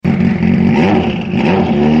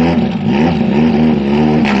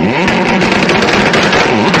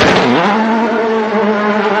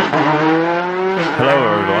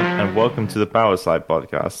welcome to the Powerslide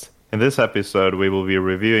podcast. In this episode, we will be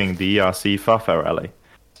reviewing the ERC Fafe rally.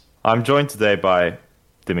 I'm joined today by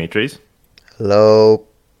Dimitris. Hello.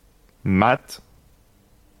 Matt.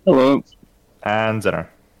 Hello. And Zenner.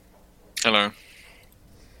 Hello.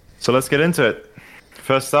 So let's get into it.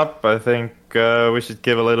 First up, I think we should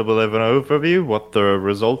give a little bit of an overview what the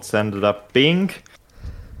results ended up being.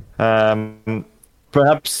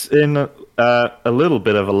 Perhaps in a little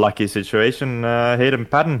bit of a lucky situation, Hayden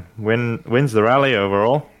Patton wins the rally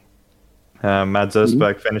overall. Mads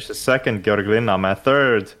Östberg finishes second, Georg Linnam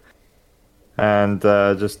third. And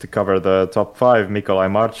just to cover the top five, Mikolaj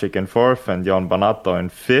Marcik in fourth and Jon Banato in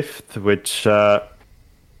fifth, which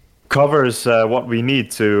covers what we need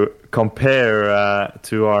to compare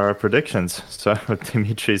to our predictions. So,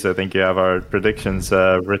 Dimitris, I think you have our predictions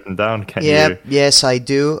written down. Yes, I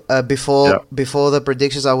do. Before the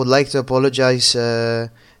predictions, I would like to apologize to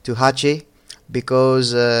Hachi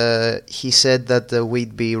because he said that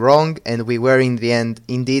we'd be wrong, and we were in the end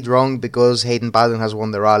indeed wrong because Hayden Patton has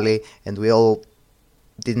won the rally, and we all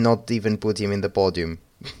did not even put him in the podium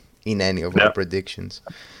in any of our predictions.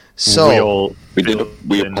 So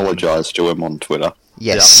we apologise to him on Twitter.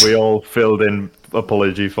 Yes. Yeah, we all filled in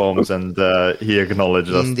apology forms, and he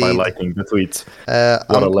acknowledged us by liking the tweets.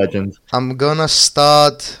 What a legend. I'm gonna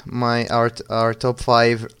start our top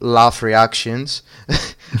 5 laugh reactions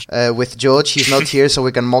with George. He's not here, so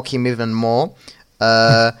we can mock him even more.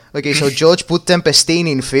 Okay, so George put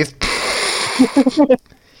Tempestini in 5th.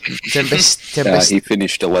 He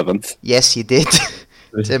finished 11th. Yes, he did.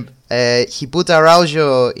 He put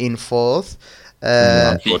Araujo in 4th.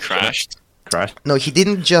 He crashed. No, he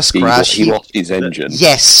didn't just crash. He lost his engine.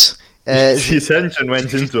 Yes. His engine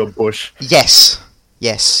went into a bush. Yes.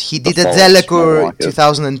 He did a Delacour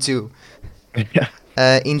 2002. Yeah.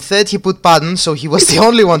 In 3rd, he put Patton, so he was the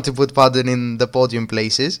only one to put Patton in the podium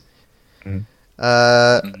places.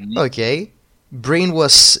 Okay.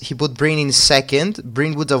 He put Breen in 2nd.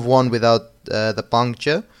 Breen would have won without the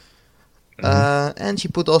puncture. And he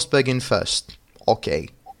put Östberg in 1st. Okay.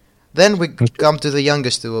 Then we come to the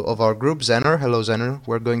youngest of our group, Zenner. Hello, Zenner.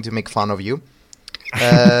 We're going to make fun of you.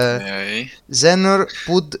 Zenner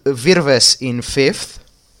put Virves in 5th.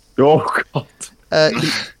 Oh, God.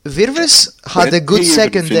 Virves had a good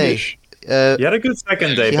second day. He had a good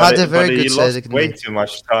second day, he but had a very good he lost second way day. too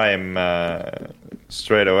much time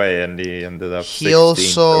straight away, and he ended up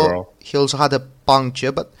 16th He also had a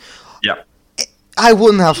puncture, but yeah. I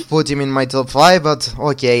wouldn't have put him in my top 5, but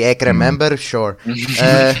okay, I can remember, sure.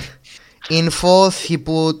 In 4th, he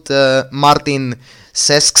put Martin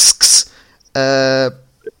Sesks.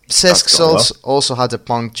 Sesks also had a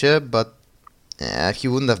puncture, but he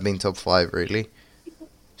wouldn't have been top 5, really.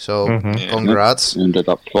 So, congrats. Ended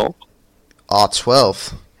up 12th.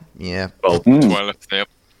 12th. Yeah. 12th, yep.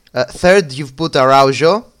 3rd, you've put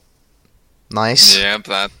Araujo. Nice. Yeah,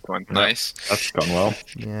 that went nice. That's gone well.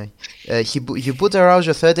 Yeah. You put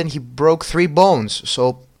Araujo 3rd and he broke 3 bones.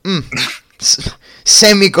 So,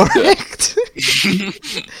 semi-correct.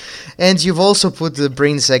 And you've also put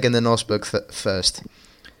Breen 2nd and Östberg 1st.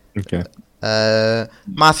 Okay.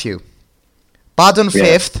 Matthew. Patton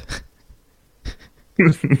 5th.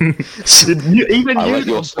 I let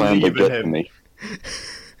your slander get to me.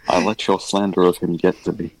 I let your slander of him get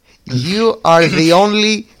to me. You are the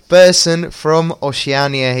only person from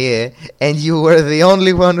Oceania here, and you were the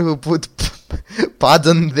only one who put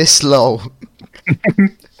Patton this low.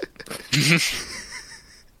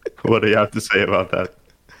 What do you have to say about that?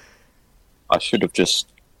 I should have just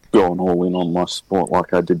gone all in on my sport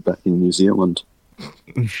like I did back in New Zealand.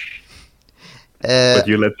 But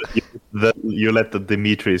you let the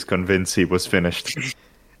Dimitris convince he was finished.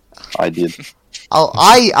 I did.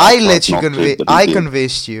 I let you convince. I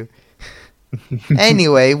convinced you.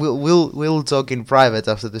 Anyway, we'll talk in private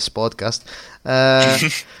after this podcast.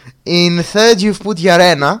 In 3rd, you've put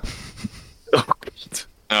Yarena.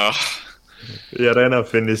 Yarena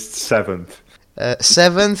finished 7th.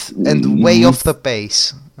 7th and way off the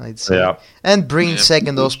pace, I'd say. Yeah. And Breen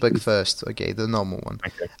 2nd, Östberg 1st. Okay, the normal one.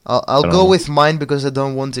 Okay. I'll go with mine because I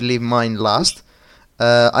don't want to leave mine last.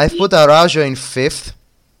 I've put Araujo in 5th.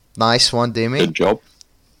 Nice one, Dimi. Good job.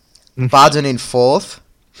 Patton in 4th.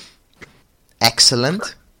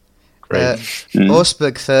 Excellent. Great.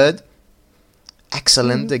 Östberg 3rd.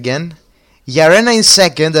 Excellent again. Yarena in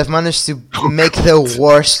 2nd. I've managed to make the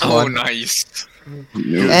worst one. Oh, nice.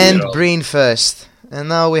 And Breen 1st. And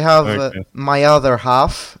now we have my other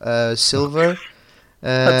half, Silver.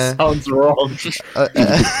 That sounds wrong.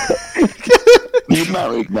 You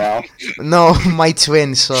married now? No, my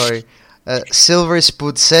twin, sorry. Silver's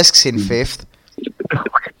put Sesks in 5th.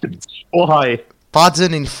 Why?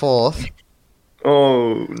 Padden in 4th,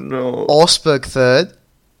 Oh no. Osberg 3rd.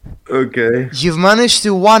 Okay. You've managed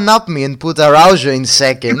to one-up me and put Araujo in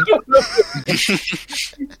 2nd.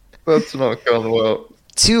 That's not gone well.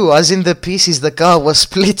 2, as in the pieces the car was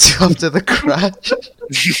split after the crash.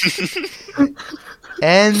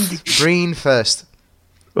 And Breen 1st.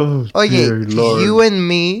 Oh, Oh yeah, dear Lord. you and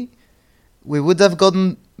me, we would have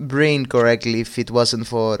gotten Breen correctly if it wasn't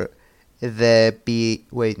for the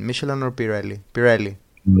Michelin or Pirelli? Pirelli.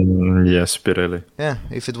 Yes, Pirelli. Yeah,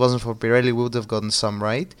 if it wasn't for Pirelli, we would have gotten some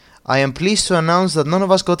right. I am pleased to announce that none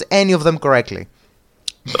of us got any of them correctly.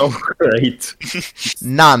 Oh, great.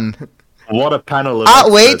 None. What a panel of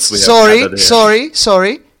Wait, experts we have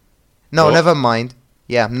sorry. No, Oh. never mind.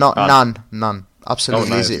 Yeah, none.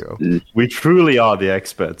 Absolutely Oh, nice. 0. We truly are the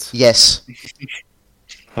experts. Yes.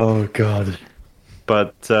 Oh, God.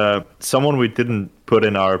 But someone we didn't put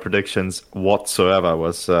in our predictions whatsoever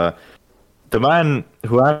was the man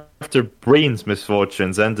who, after Breen's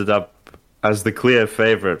misfortunes, ended up as the clear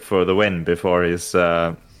favorite for the win before his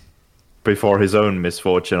own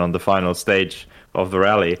misfortune on the final stage of the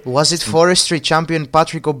rally. Was it forestry champion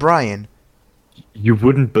Patrick O'Brien? You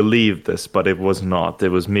wouldn't believe this, but it was not. It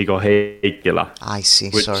was Mikko Heikkilä. I see,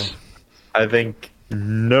 Which- sorry. I think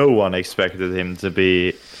no one expected him to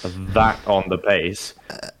be that on the pace.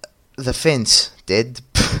 The Finns did,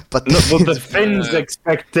 but No, well, the Finns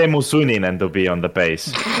expect Teemu Suninen to be on the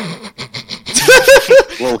pace.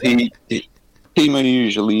 Well, Timo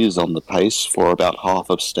usually is on the pace for about half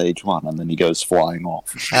of stage 1, and then he goes flying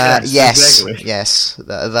off. yes, exactly. yes,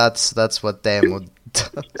 that's what Teemu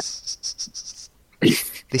does.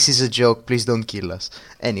 This is a joke. Please don't kill us.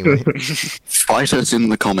 Anyway, Fight us in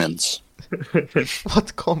the comments.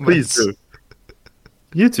 what comments? Please do.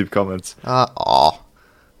 YouTube comments. Or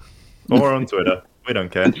on Twitter. We don't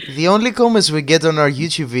care. The only comments we get on our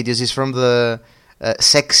YouTube videos is from the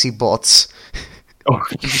sexy bots. Oh,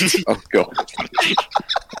 Oh, God.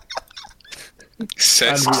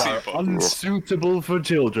 and we are unsuitable for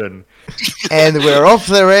children. And we're off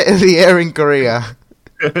the air in Korea.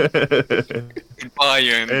 Goodbye,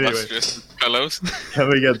 you Anyway. illustrious fellows. Can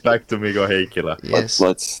we get back to Mikko Heikkilä? Yes.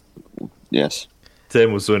 Yes.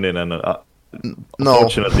 Teemu Suninen, No.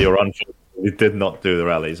 fortunately or unfortunately, did not do the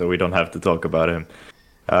rally, so we don't have to talk about him.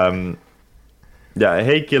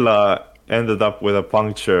 Heikkilä ended up with a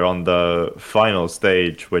puncture on the final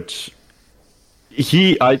stage, which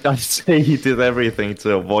I'd say he did everything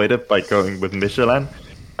to avoid it by going with Michelin.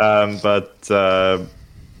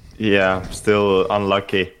 Still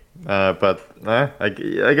unlucky.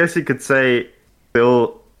 I guess you could say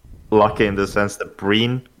still lucky in the sense that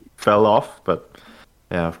Breen fell off, but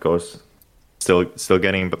yeah, of course, still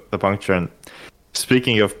getting the puncture. And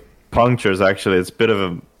speaking of punctures, actually, it's a bit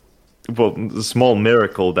of a small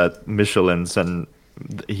miracle that Michelin's and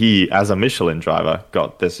he, as a Michelin driver,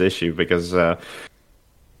 got this issue because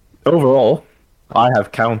overall, I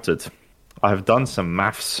have counted. I have done some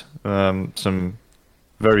maths, some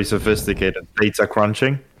very sophisticated data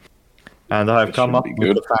crunching, and I have That come should up be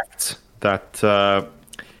with good. the fact that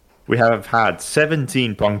we have had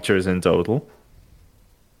 17 punctures in total.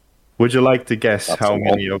 Would you like to guess That's how a lot.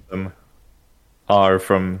 many of them are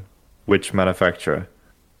from which manufacturer?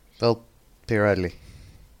 Well, Pirelli.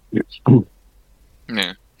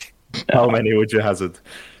 Yeah. How many would you hazard?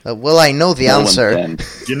 Well, I know the More than answer. 10.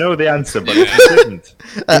 You know the answer, but if you didn't,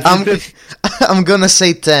 I'm gonna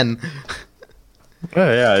say 10.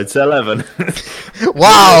 oh yeah, it's 11.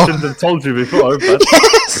 Wow. I shouldn't have told you before, but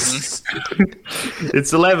Yes!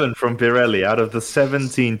 it's 11 from Pirelli out of the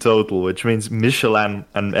 17 total, which means Michelin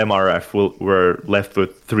and MRF were left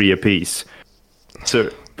with 3 apiece. So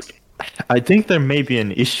I think there may be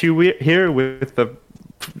an issue here with the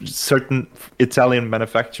certain Italian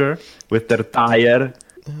manufacturer, with their tire.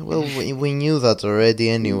 Well, we knew that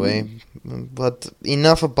already anyway. But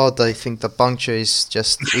enough about, I think the puncture is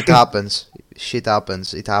just, it happens. Shit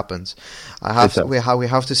happens. It happens. We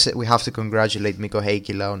have to congratulate Mikko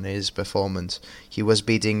Heikkilä on his performance. He was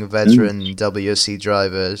beating veteran WC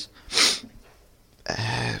drivers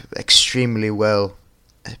extremely well.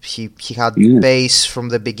 He had pace from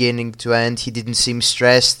the beginning to end. He didn't seem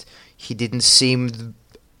stressed. He seemed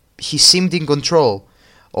in control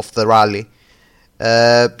of the rally.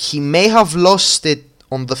 He may have lost it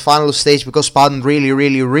on the final stage because Padden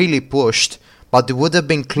really pushed, but it would have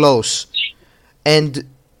been close. And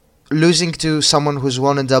losing to someone who's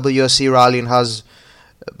won a WRC rally and has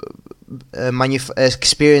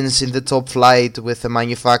experience in the top flight with the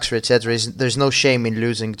manufacturer, etc., there's no shame in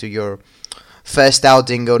losing to your first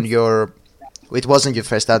outing on it wasn't your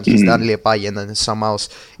first Stanley, Stanley Pie and then some else.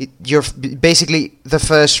 You're basically the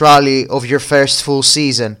first rally of your first full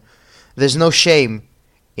season. There's no shame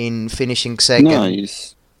in finishing second.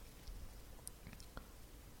 Nice.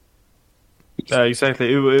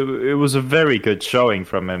 Exactly. It was a very good showing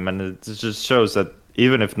from him, and it just shows that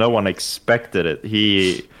even if no one expected it,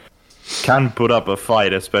 he can put up a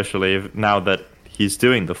fight, especially now that he's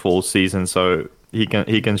doing the full season. So he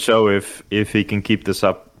can show if he can keep this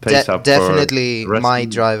pace up. Definitely my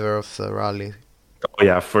driver of the rally. Oh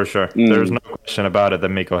yeah, for sure. There's no question about it that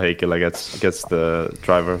Mikko Heikkilä gets the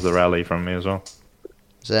driver of the rally from me as well.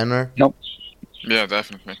 Zenner? Nope. Yeah,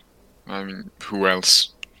 definitely. I mean, who else?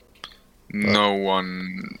 No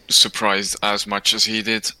one surprised as much as he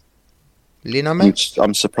did. Linnamäe?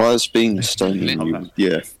 I'm surprised being Stony.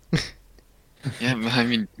 Yeah. Yeah, I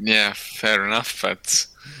mean, yeah, fair enough, but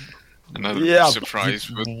another surprise.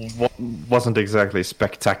 But Wasn't exactly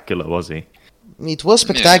spectacular, was he? It was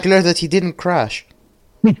spectacular that he didn't crash.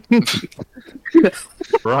 Right,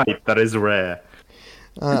 that is rare.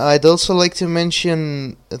 I'd also like to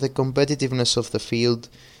mention the competitiveness of the field,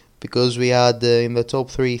 because we had in the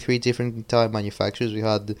top three different tire manufacturers. We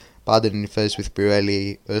had Padden in first with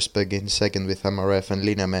Pirelli, Ösberg in second with MRF, and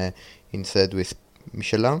Linnamäe in third with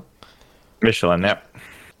Michelin. Michelin, yeah.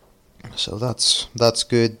 So that's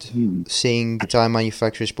good. Seeing tire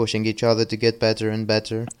manufacturers pushing each other to get better and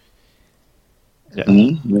better. Yeah.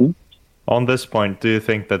 On this point, do you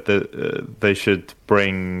think that they should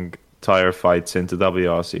bring tire fights into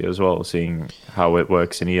WRC as well, seeing how it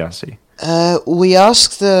works in ERC? We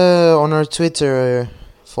asked on our Twitter,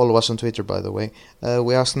 follow us on Twitter by the way,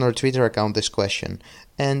 we asked on our Twitter account this question,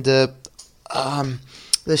 and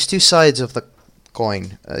there's two sides of the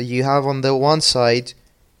coin. You have on the one side,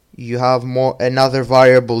 you have another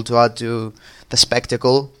variable to add to the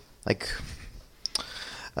spectacle, like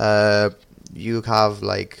you have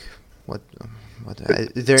like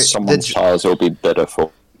someone's tires will be better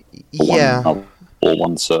for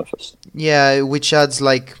one surface. Yeah, which adds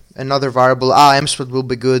like another variable. Emsworth will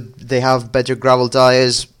be good. They have better gravel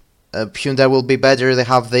tires. Hyundai will be better. They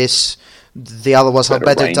have this. The other ones have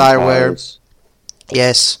better tire wear.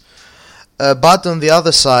 Yes, but on the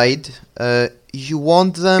other side, you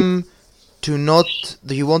want them to not.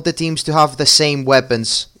 You want the teams to have the same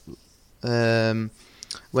weapons when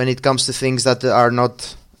it comes to things that are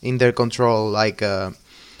not in their control, like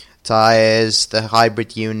tires, the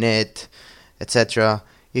hybrid unit, etc.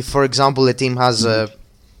 If, for example, a team has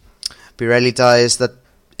Pirelli tires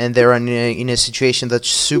and they're in a situation that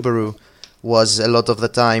Subaru was a lot of the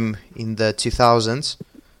time in the 2000s,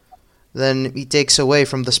 then it takes away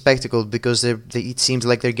from the spectacle, because it seems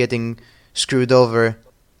like they're getting screwed over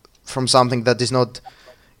from something that is not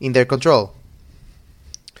in their control.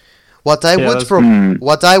 What I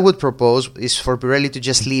would propose is for Pirelli to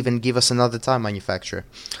just leave and give us another tire manufacturer.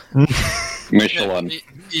 Michelin.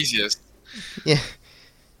 Easiest. Yeah.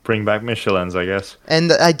 Bring back Michelins, I guess.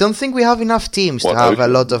 And I don't think we have enough teams to have a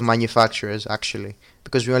lot of manufacturers, actually,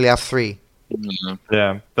 because we only have 3.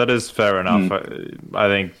 Yeah, that is fair enough. I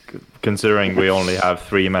think, considering we only have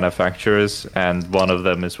 3 manufacturers, and one of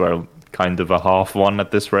them is kind of a half one at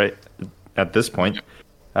this point.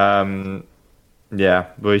 Yeah,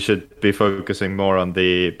 we should be focusing more on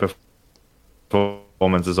the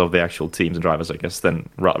performances of the actual teams and drivers, I guess, than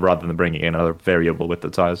rather than bringing in another variable with the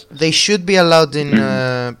tires. They should be allowed in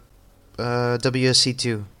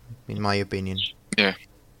WSC2, in my opinion. Yeah.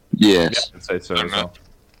 Yeah, Yes. I'd say so as well.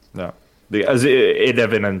 No, because it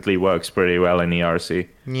evidently works pretty well in ERC.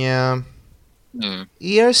 Yeah.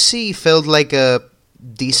 ERC felt like a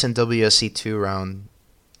decent WSC2 round.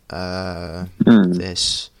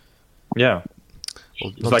 This. Yeah.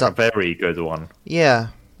 It's like a very good one. Yeah,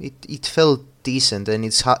 it felt decent, and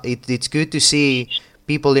it's good to see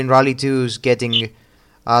people in Rally 2s getting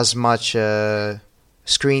as much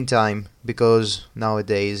screen time, because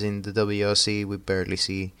nowadays in the WRC we barely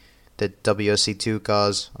see the WRC2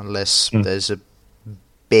 cars unless there's a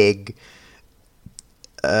big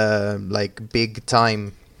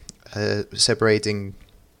time separating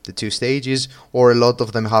the two stages, or a lot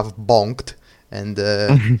of them have bonked, and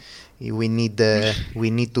we need to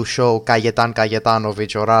show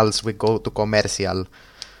Cayetanovic, or else we go to commercial.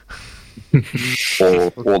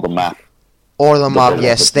 or the map. Or the map,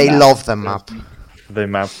 yes, they love the map. The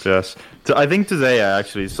map, yes. I think today I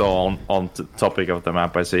actually saw on the topic of the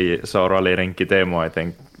map, I saw Rally Renki Teemu, I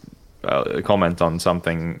think, comment on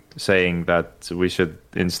something saying that we should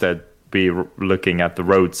instead be looking at the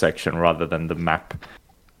road section rather than the map.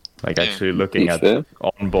 Like actually looking at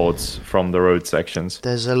onboards from the road sections.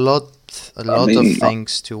 There's a lot of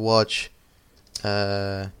things to watch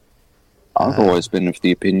I've always been of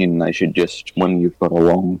the opinion they should just, when you've got a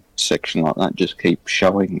long section like that, just keep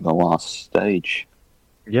showing the last stage.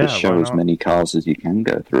 Yeah, just show as many cars as you can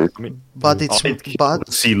go through. I mean, But it's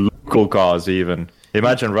see local cars even.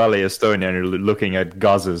 Imagine Rally Estonia and you're looking at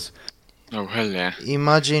Gazes. Oh hell yeah!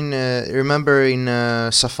 Imagine, remember in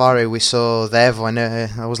Safari we saw the Evo, and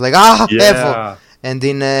I was like, Evo. And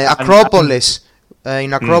in Acropolis,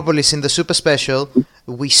 in the Super Special,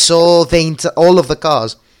 we saw all of the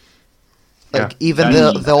cars. Like even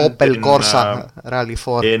the Opel Corsa Rally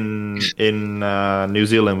 4. In New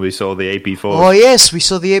Zealand, we saw the AP4s. Oh yes, we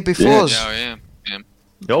saw the AP4s. Yeah.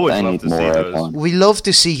 You always love to see those. We love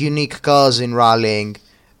to see unique cars in rallying.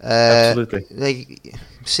 Absolutely. Like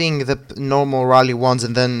seeing the normal Rally 1s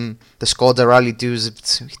and then the Skoda Rally 2s,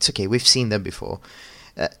 it's okay. We've seen them before.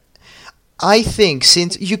 I think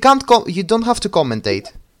since you don't have to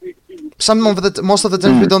commentate. Most of the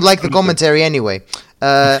time we don't like the commentary anyway.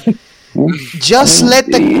 Just let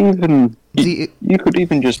you could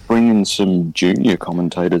even just bring in some junior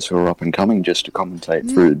commentators who are up and coming just to commentate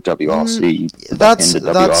through WRC. That's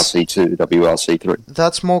WRC2, WRC3.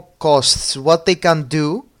 That's more costs. What they can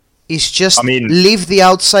do is just leave the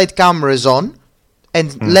outside cameras on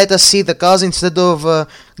and let us see the cars instead of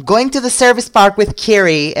going to the service park with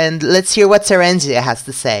Kiri and let's hear what Serenzia has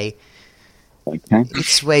to say. Okay.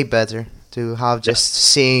 It's way better to have just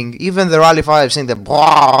seeing, even the Rally 5, seeing the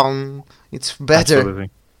BOOM. It's better. Absolutely.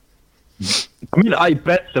 I mean, I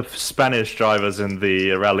bet the Spanish drivers in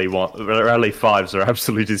the Rally 5s are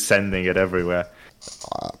absolutely sending it everywhere.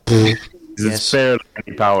 It's barely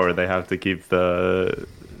any power they have to keep the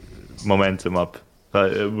momentum up.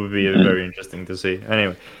 It would be very interesting to see.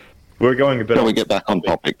 Anyway, we're going a bit. Can we get back on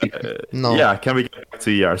topic? No. Yeah, can we get back to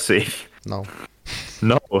ERC? No.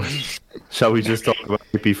 No. Shall we just talk about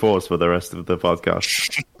AP4s for the rest of the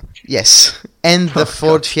podcast? Yes. And the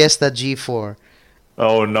Ford Fiesta G4.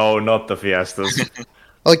 Oh no, not the Fiestas.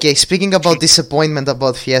 Okay, speaking about disappointment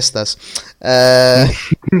about Fiestas. A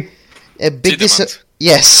big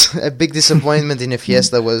disappointment in a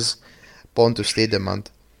Fiesta was Pontus Tiedemann.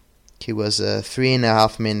 He was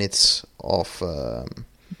 3.5 minutes off the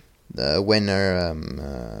winner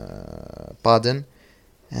Paden,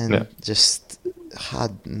 and just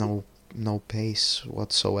had no pace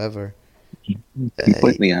whatsoever.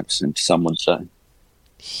 Completely absent, some would say.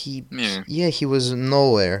 He was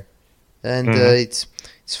nowhere, and it's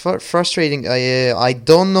frustrating. I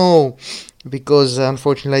don't know, because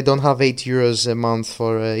unfortunately I don't have €8 a month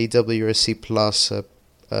for EWRC Plus.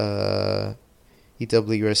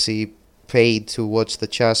 EWRC paid to watch the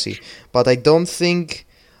chassis, but I don't think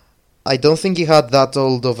he had that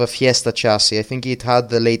old of a Fiesta chassis. I think it had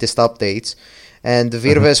the latest updates, and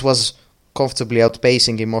Virves was comfortably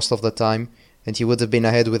outpacing him most of the time, and he would have been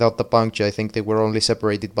ahead without the puncture. I think they were only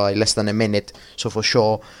separated by less than a minute, so for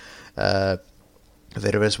sure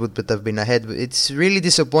Virves would have been ahead. It's really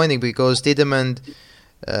disappointing because Tiedemann,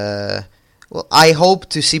 I hope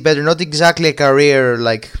to see better, not exactly a career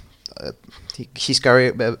like his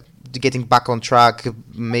career, getting back on track,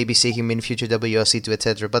 maybe see him in future WRC2,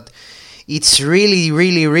 etc. But it's really,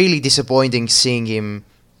 really, really disappointing seeing him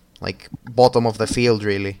like bottom of the field,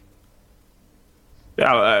 really.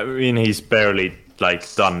 Yeah, I mean, he's barely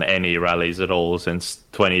done any rallies at all since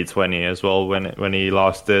 2020 as well, when he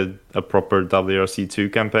last did a proper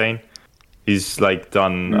WRC2 campaign. He's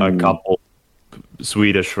done a couple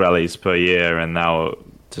Swedish rallies per year, and now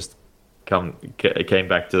just came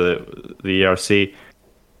back to the ERC.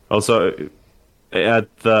 Also,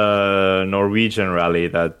 at the Norwegian rally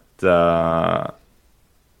that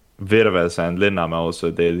Virves and Lindhammer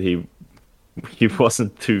also did, he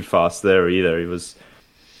wasn't too fast there either. He was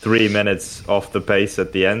 3 minutes off the pace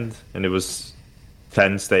at the end, and it was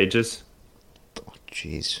 10 stages. Oh,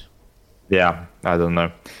 jeez. Yeah, I don't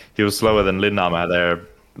know. He was slower than Lindhammer there,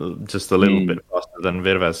 just a little bit faster than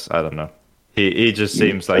Virves. I don't know. He just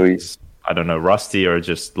seems like he's, I don't know, rusty or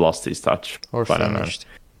just lost his touch. Or finished.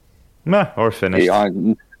 Or finished. Yeah,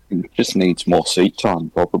 just needs more seat time,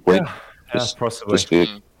 probably. Yeah, possibly. Just to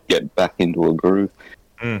get back into a groove.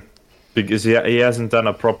 Because he hasn't done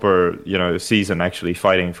a proper, season actually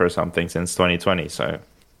fighting for something since 2020, so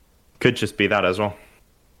could just be that as well.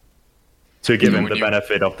 To give him the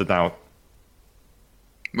benefit of the doubt.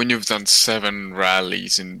 When you've done 7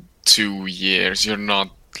 rallies in 2 years, you're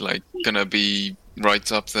not gonna be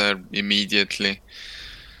right up there immediately.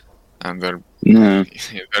 And they're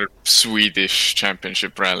Swedish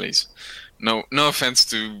championship rallies. No offense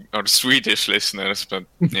to our Swedish listeners, but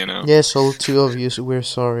Yes, all 2 of you, we're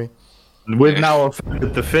sorry. We've now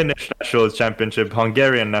offended the Finnish National Championship,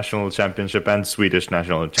 Hungarian National Championship, and Swedish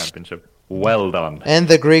National Championship. Well done. And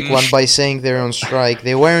the Greek one by saying they're on strike.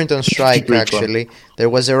 They weren't on strike, actually. There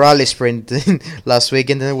was a rally sprint last week,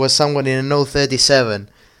 and there was someone in an 037.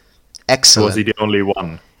 Excellent. Was he the only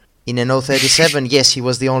one? In an 037? Yes, he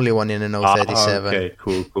was the only one in an 037. Okay,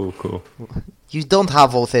 cool. You don't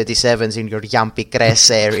have 037s in your Yampi Cress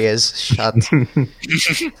areas. Shut.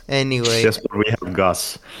 Anyway. Yes, but we have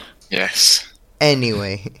Gus. Yes.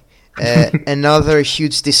 Anyway. Another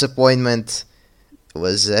huge disappointment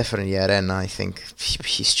was Efren Yarena, I think.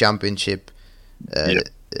 His championship.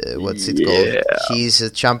 What's it called?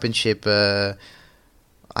 His championship...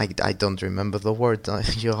 I don't remember the word.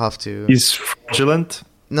 You'll have to... He's fraudulent?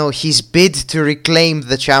 No, his bid to reclaim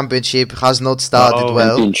the championship has not started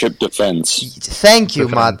well. Championship defense. Thank you,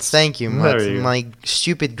 Matt. Thank you, Matt. My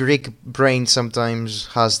stupid Greek brain sometimes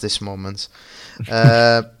has these moments.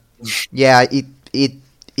 Yeah,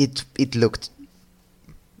 it looked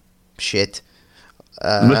shit.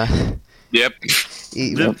 Yep.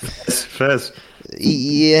 First.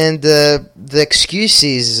 And the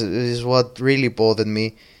excuses is what really bothered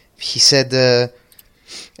me. He said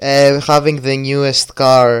having the newest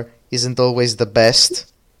car isn't always the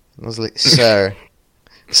best. I was like, sir.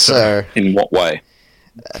 In what way?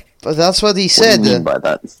 But that's what he What said. do you mean by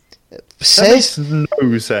that? That makes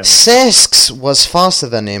no sense. Sesks was faster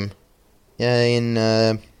than him in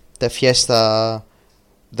the Fiesta.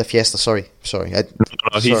 The Fiesta, sorry.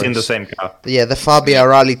 No, he's in the same car. Yeah, the Fabia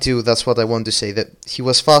Rally 2, that's what I want to say. That he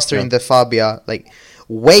was faster in the Fabia, like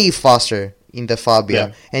way faster in the Fabia.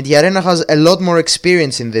 Yeah. And Yarena has a lot more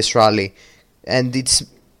experience in this rally. And it's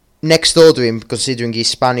next door to him, considering he's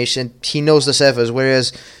Spanish, and he knows the surface,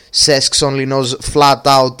 whereas Sesks only knows flat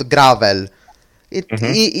out gravel. It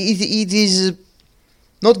is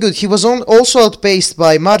not good. He was also outpaced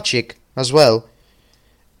by Marcik as well.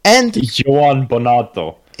 And Johan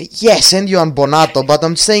Bonato. Yes, and Johan Bonato, but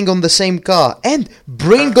I'm saying on the same car. And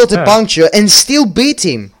Brain got a puncture and still beat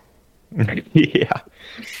him. Yeah.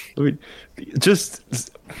 Can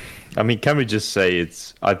we just say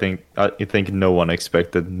it's... I think no one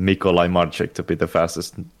expected Nikolai Marcik to be the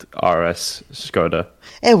fastest RS Skoda.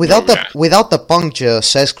 Yeah, without the puncture,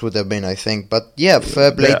 Sesk would have been, I think. But yeah,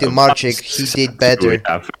 fair play to Marcik. He did better.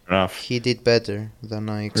 Yeah, fair enough. He did better than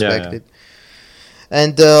I expected. Yeah.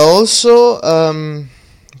 And also,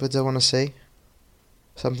 what do I want to say?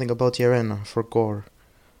 Something about Yarena for Gore.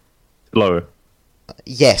 Lower.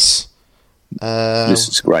 Yes. This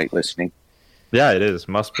is great listening. Yeah, it is.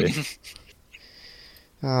 Must be.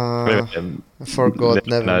 I forgot.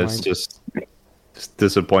 Never mind. It's just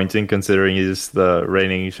disappointing considering he's the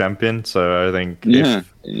reigning champion. So I think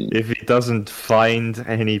if he doesn't find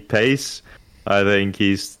any pace, I think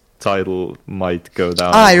his title might go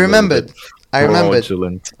down. I remembered. I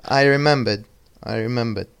remembered.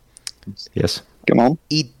 Yes. Come on.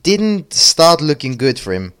 It didn't start looking good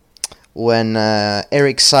for him when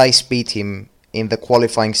Eric Seiss beat him in the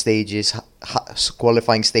qualifying stage,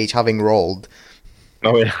 having rolled.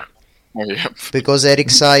 Oh yeah. Because Eric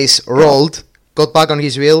Seiss rolled, got back on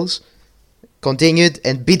his wheels, continued,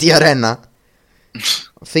 and beat Yarena.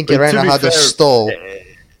 I think Yarena had a stall.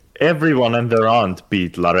 Everyone and their aunt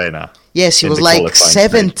beat Larena. Yes, he was like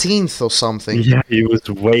 17th or something. Yeah, he was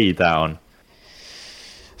way down.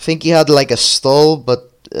 I think he had like a stall,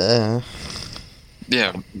 but... yeah.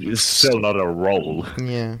 It's still not a roll.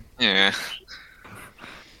 Yeah.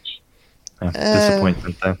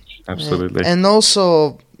 Disappointment there. Absolutely. And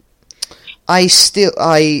also, I said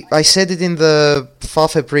it in the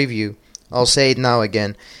Fafe preview. I'll say it now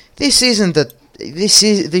again. This shouldn't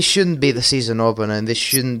be the season opener, and this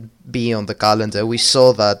shouldn't be on the calendar. We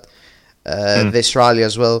saw that this rally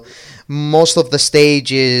as well. Most of the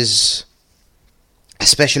stages,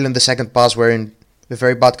 especially in the second pass, were in a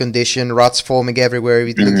very bad condition. Ruts forming everywhere.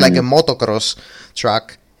 It looked like a motocross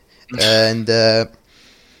track, and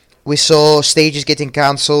we saw stages getting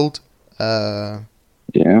cancelled.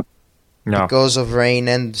 Because of rain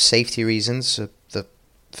and safety reasons. The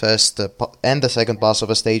first and the second pass of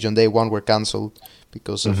a stage on day one were cancelled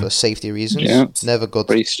because of safety reasons. Yeah, never got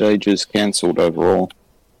 3 stages cancelled overall.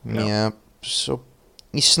 Yeah, so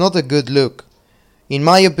it's not a good look. In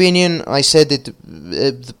my opinion, I said it.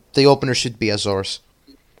 The opener should be Azores.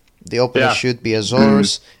 The opener should be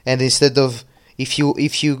Azores, and instead of if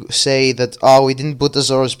you say that we didn't put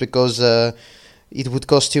Azores because it would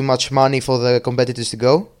cost too much money for the competitors to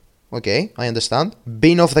go. Okay, I understand.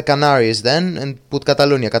 Bin off the Canaries then and put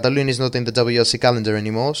Catalonia. Catalonia is not in the WLC calendar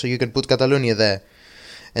anymore, so you can put Catalonia there.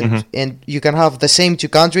 And you can have the same 2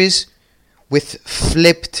 countries with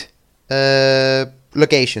flipped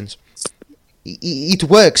locations. It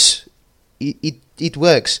works. It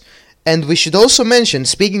works. And we should also mention,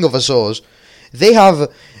 speaking of Azores, they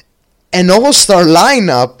have an all-star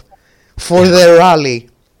lineup for their rally.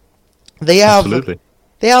 They have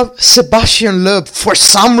Sebastian Loeb for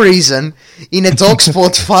some reason in a dog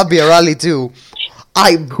sport Fabia Rally 2.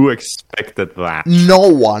 Who expected that? No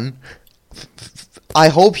one. I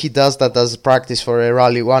hope he does that as practice for a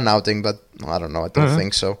Rally 1 outing, but I don't know. I don't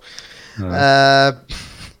think so.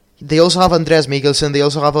 They also have Andreas Mikkelsen. They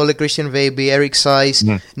also have Ole Christian Weiby, Eric Seis,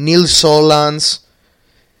 Nils Solans.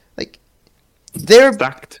 Like, they're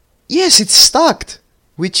stacked. Yes, it's stacked,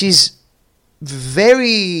 which is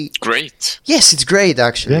very great. Yes, it's great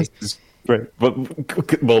actually. Yes, it's great.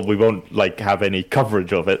 Well, we won't have any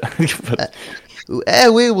coverage of it. But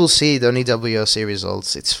we will see the EWRC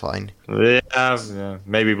results. It's fine. Yeah.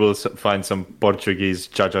 Maybe we'll find some Portuguese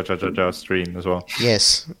cha stream as well.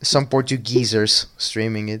 Yes, some Portuguesers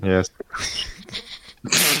streaming it. Yes.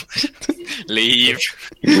 Leave.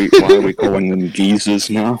 Why are we calling them geezers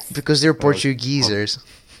now? Because they're Portuguesers.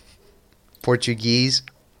 Portuguese.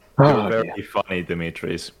 You're very funny,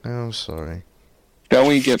 Dimitris. Oh, sorry. Shall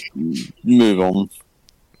we move on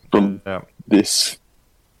from this?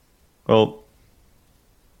 Well,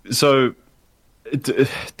 so do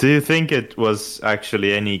you think it was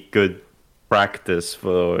actually any good practice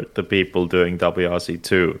for the people doing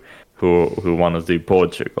WRC2 who want to do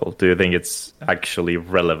Portugal? Do you think it's actually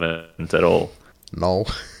relevant at all? No.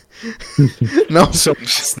 No. So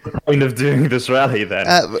what's the point of doing this rally then?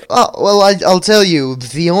 Well, I'll tell you,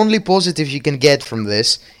 the only positive you can get from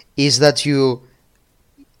this is that you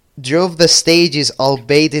drove the stages,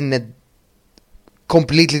 albeit in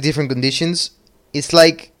completely different conditions. It's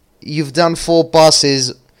like you've done 4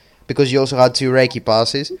 passes, because you also had 2 Reiki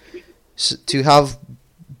passes, to have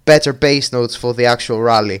better pace notes for the actual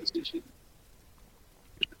rally.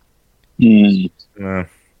 Yeah.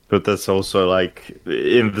 But that's also like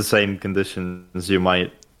in the same conditions you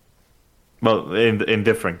might, well, in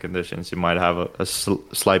different conditions you might have a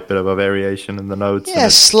slight bit of a variation in the notes. Yeah,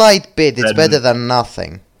 a slight bit. It's better than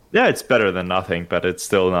nothing. Yeah, it's better than nothing, but it's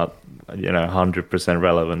still not 100%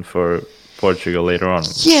 relevant for Portugal later on.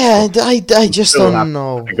 Yeah, I just don't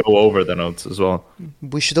know. To go over the notes as well.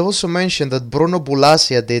 We should also mention that Bruno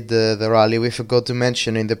Bulacia did the rally. We forgot to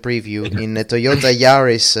mention in the preview in a Toyota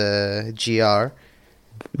Yaris GR.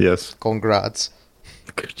 Yes. Congrats.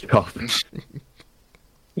 Good job.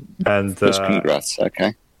 And congrats,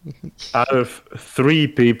 okay. Out of 3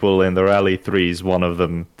 people in the Rally 3s, one of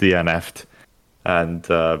them DNF'd. And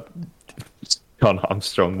John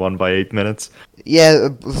Armstrong won by 8 minutes. Yeah,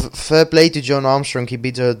 fair play to John Armstrong. He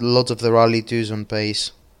beat a lot of the Rally 2s on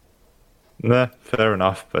pace. Nah, fair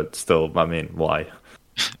enough, but still, I mean, why?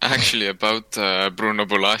 Actually, about Bruno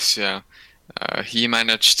Bulacia, he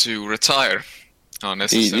managed to retire on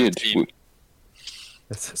SS17. He did.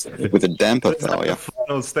 With a damper failure.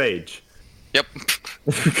 Final stage. Yep.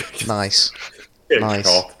 Nice. Nice.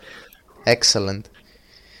 God. Excellent.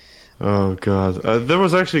 Oh, God. There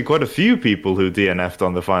was actually quite a few people who DNF'd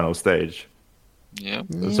on the final stage. Yeah.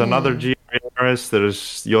 There's another GRS.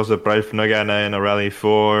 There's Josep Reifnagana in a Rally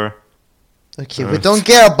 4. Okay, we don't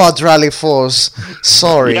care about Rally 4s.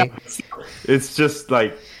 Sorry. Yeah, it's just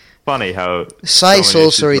like funny how Saiz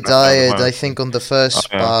also retired, I think, on the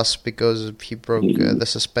first pass because he broke the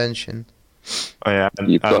suspension. Oh yeah,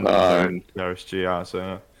 and you've got there's GR, so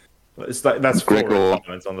yeah. It's like that's Gregor 4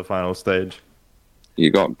 retirements on the final stage.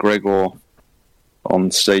 You got Gregor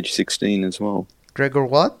on stage 16 as well. Gregor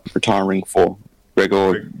what? Retiring for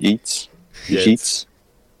Gregor Yates. Yates.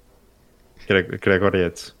 Gregor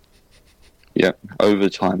Yates. Yeah, over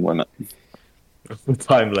time limit.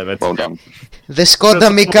 Time limit. Well done. The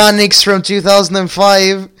Skoda mechanics from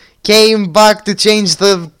 2005 came back to change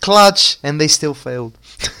the clutch, and they still failed.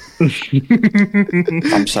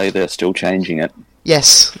 Some say they're still changing it.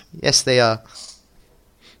 Yes, they are.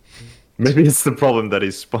 Maybe it's the problem that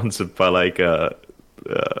he's sponsored by like a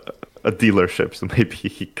dealership, so maybe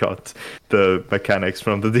he got the mechanics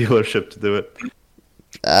from the dealership to do it.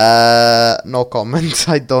 No comment.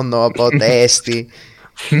 I don't know about the AST.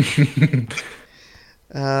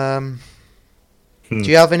 Do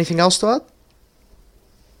you have anything else to add?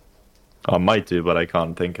 I might do, but I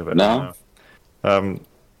can't think of it. No. Well,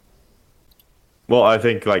 I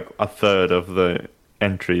think like a third of the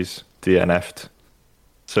entries DNF'd,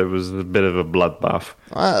 so it was a bit of a bloodbath.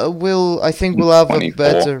 I think we'll have 24.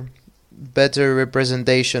 a better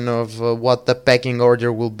representation of what the pecking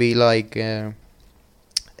order will be like in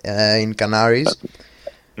Canaries.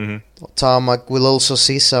 Mm-hmm. Tarmac will also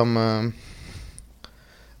see some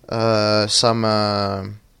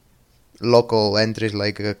local entries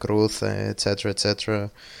like Cruz, etc.,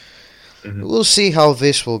 etc. We'll see how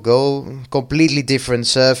this will go. Completely different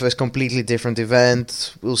surface, completely different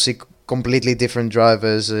event. We'll see completely different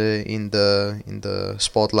drivers in the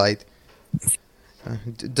spotlight.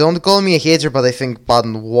 Don't call me a hater, but I think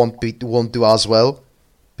Patton won't do as well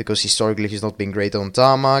because historically he's not been great on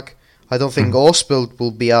tarmac. I don't think Osbild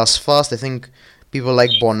will be as fast. I think people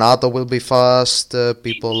like Bonato will be fast.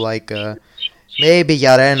 People like maybe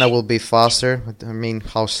Yarena will be faster. I mean,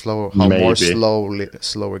 how more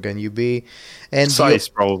slower can you be? And Size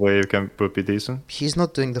probably would be decent. He's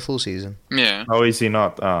not doing the full season. Yeah. Oh, is he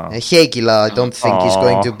not? Heikila, I don't think he's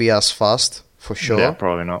going to be as fast for sure. Yeah,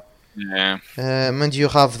 probably not. Yeah. And you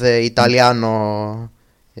have the Italiano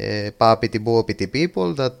Piti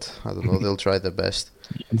people that I don't know. They'll try their best.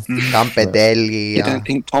 Campedelli. You don't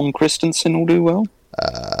think Tom Christensen will do well?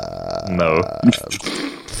 No.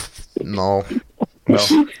 No.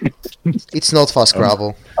 It's not fast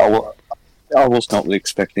gravel. I was not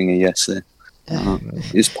expecting a yes there.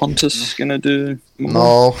 Is Pontus gonna do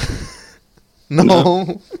more?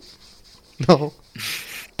 No. No.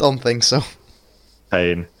 Don't think so.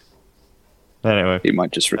 Pain. Anyway. He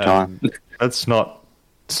might just retire. Let's not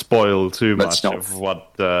spoil too much of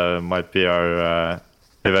what might be our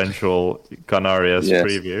eventual Canarias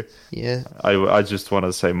preview. Yeah. I just want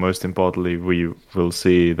to say, most importantly, we will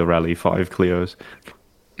see the Rally 5 Clios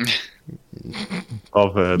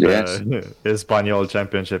of the Espanol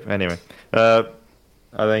Championship. Anyway, I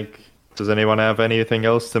think, does anyone have anything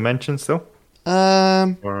else to mention still?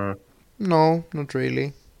 No, not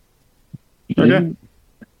really. Okay.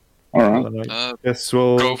 All right. Guess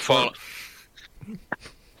we'll go follow.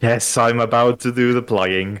 Yes, I'm about to do the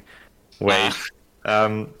plugging. Wait.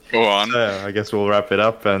 Go on. I guess we'll wrap it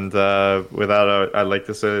up, and with that, I'd like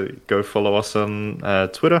to say go follow us on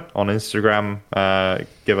Twitter, on Instagram.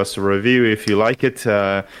 Give us a review if you like it,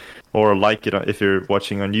 or like it if you're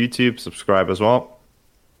watching on YouTube. Subscribe as well.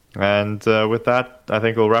 And with that, I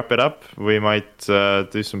think we'll wrap it up. We might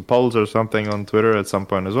do some polls or something on Twitter at some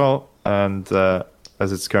point as well. And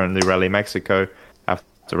as it's currently Rally Mexico,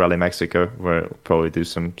 after Rally Mexico, we'll probably do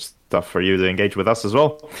some stuff for you to engage with us as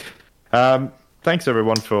well. Thanks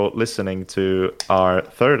everyone for listening to our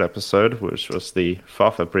third episode, which was the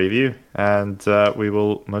Fafe preview, and we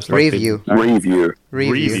will most likely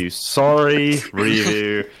review. Sorry,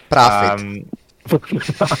 review. Profit.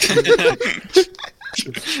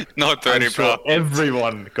 Not very sure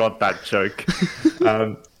everyone got that joke.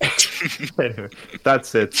 Anyway,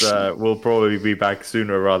 that's it. We'll probably be back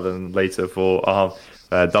sooner rather than later for our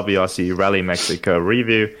WRC Rally Mexico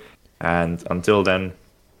review, and until then,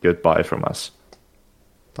 goodbye from us.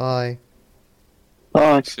 Bye.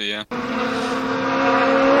 Bye. See ya.